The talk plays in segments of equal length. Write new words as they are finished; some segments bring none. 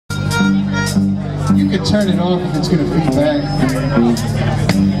You can turn it off if it's going to feed back.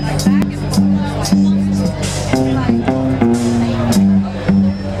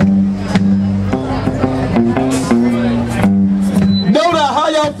 Noda, how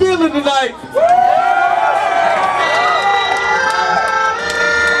y'all feeling tonight?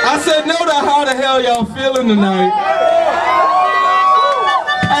 I said, Noda, how the hell y'all feeling tonight?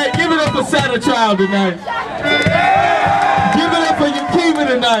 Hey, give it up for Satta Child tonight. Give it up for Yakima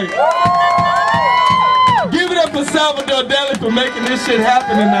tonight. Give it up for Salvador Deli for making this shit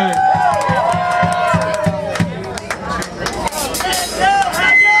happen tonight.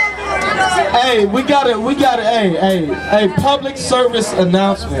 Hey, we got a public service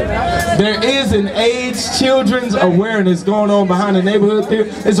announcement. There is an AIDS children's awareness going on behind the neighborhood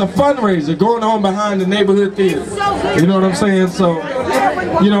theater. It's a fundraiser going on behind the neighborhood theater. You know what I'm saying? So,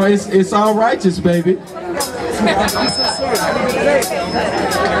 you know, it's all righteous, baby.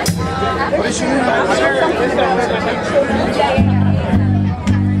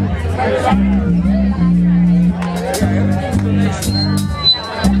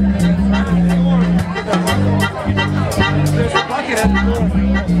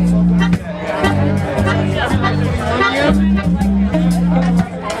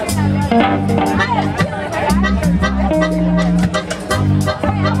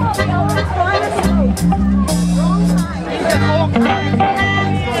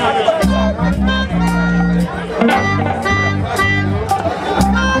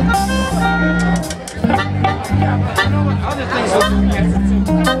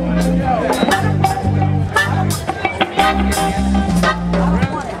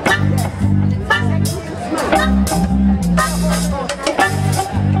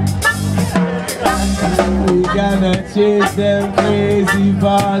 Gonna chase them crazy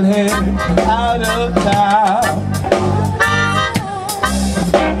baldheads out of town.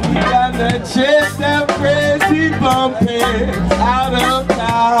 We gonna chase them crazy bumpheads out of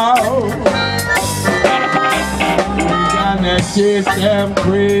town. We gonna chase them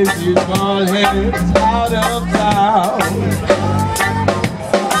crazy baldheads out of town.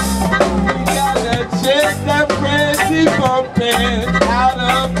 We gonna chase them crazy bumpheads out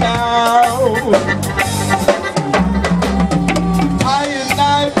of town.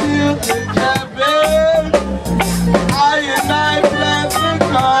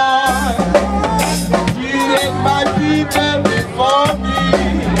 Before me,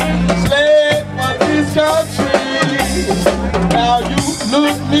 slave for this country. Now you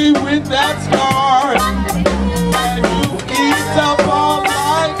look me with that scar, and you eat up all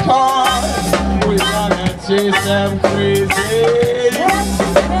my cars. We gonna chase them crazy,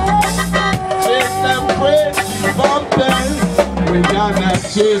 chase them crazy bumping. We gonna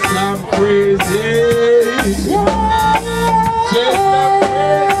chase them crazy, chase them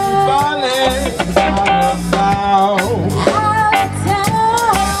crazy balling.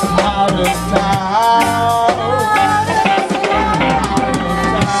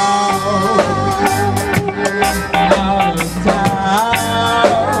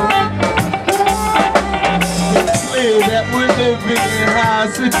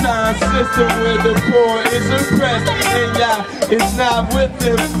 Time system where the poor is oppressed and yeah, it's not with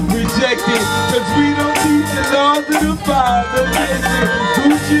them rejected, cause we don't teach the laws of the Father.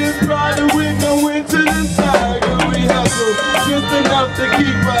 Gucci and Prada, we go into the saga. We hustle just enough to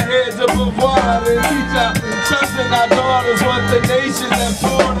keep our heads above water and teach our sons and our daughters what the nations have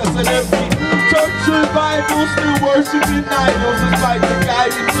taught us. And every church and Bible still worshiping idols despite the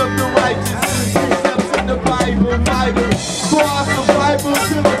guidance of the righteous. Precepts in the Bible, for our survival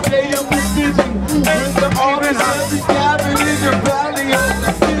till the day of decision. When the armies of the gathered in the valley of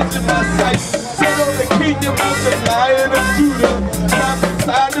decision, my sight set on the kingdom of the Lion of Judah. Time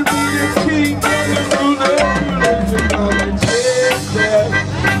inside to be the king and the ruler. We're gonna chase them.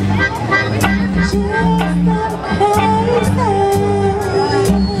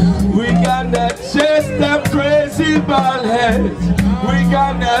 We gonna chase them crazy baldheads. We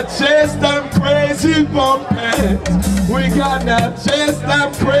gonna chase them crazy bumpheads. We gonna chase them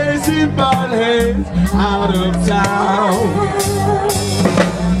crazy baldheads out of town.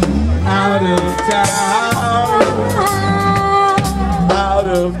 Out of town. Out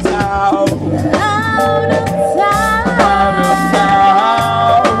of town. Out of town. Out of town.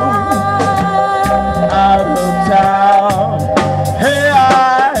 Out of town. Hey,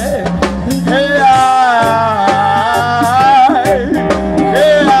 hey,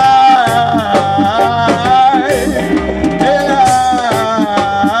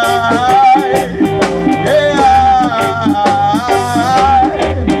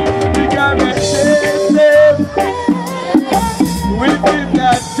 we did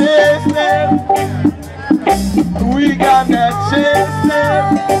not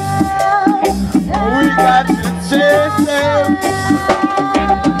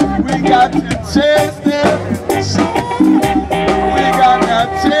chase them. We gotta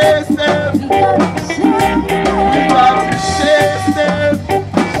chase them. We gotta chase them.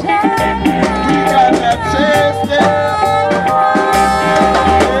 We gotta chase them.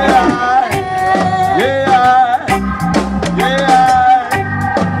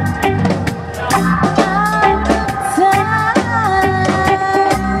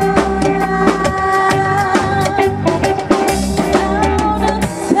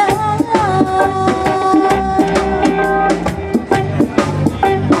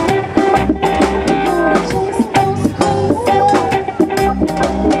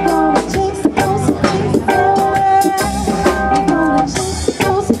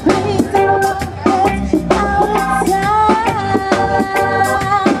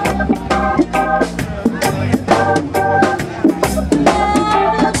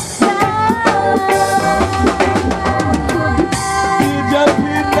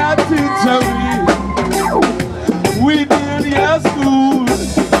 We build your school.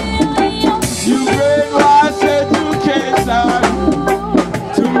 You bring us education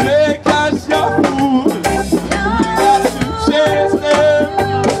to make us your food. We got to chase them.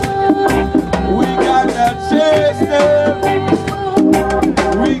 We gotta chase them.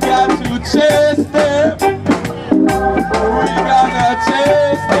 We got to chase them. We gotta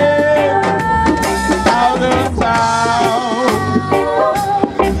chase them out of town.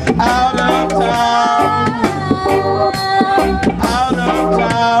 Out of town. Out of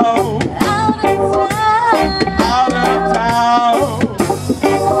town. Out of town.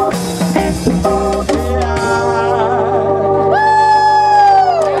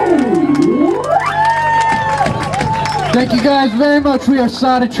 Thank you guys very much. We are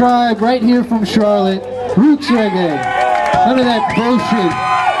Satta Tribe right here from Charlotte. Roots reggae. None of that bullshit.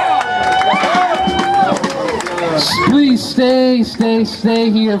 Please stay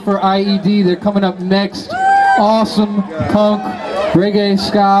here for IED. They're coming up next. Awesome punk, reggae,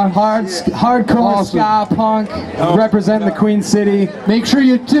 ska, hardcore ska punk, representing the Queen City. Make sure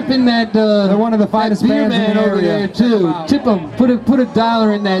you're tipping that. They're one of the finest bands in the over there too. Tip them. Put a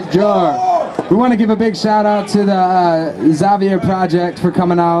dollar in that jar. We want to give a big shout out to the Xavier Project for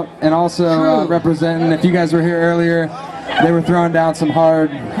coming out and also representing. If you guys were here earlier, they were throwing down some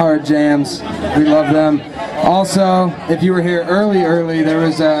hard jams. We love them. Also, if you were here early, there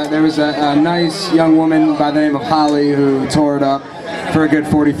was a nice young woman by the name of Holly who tore it up for a good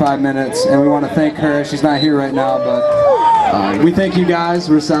 45 minutes, and we want to thank her. She's not here right now, but we thank you guys.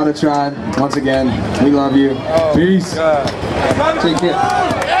 We're Satta Tribe. Once again, we love you. Peace. Take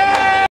care.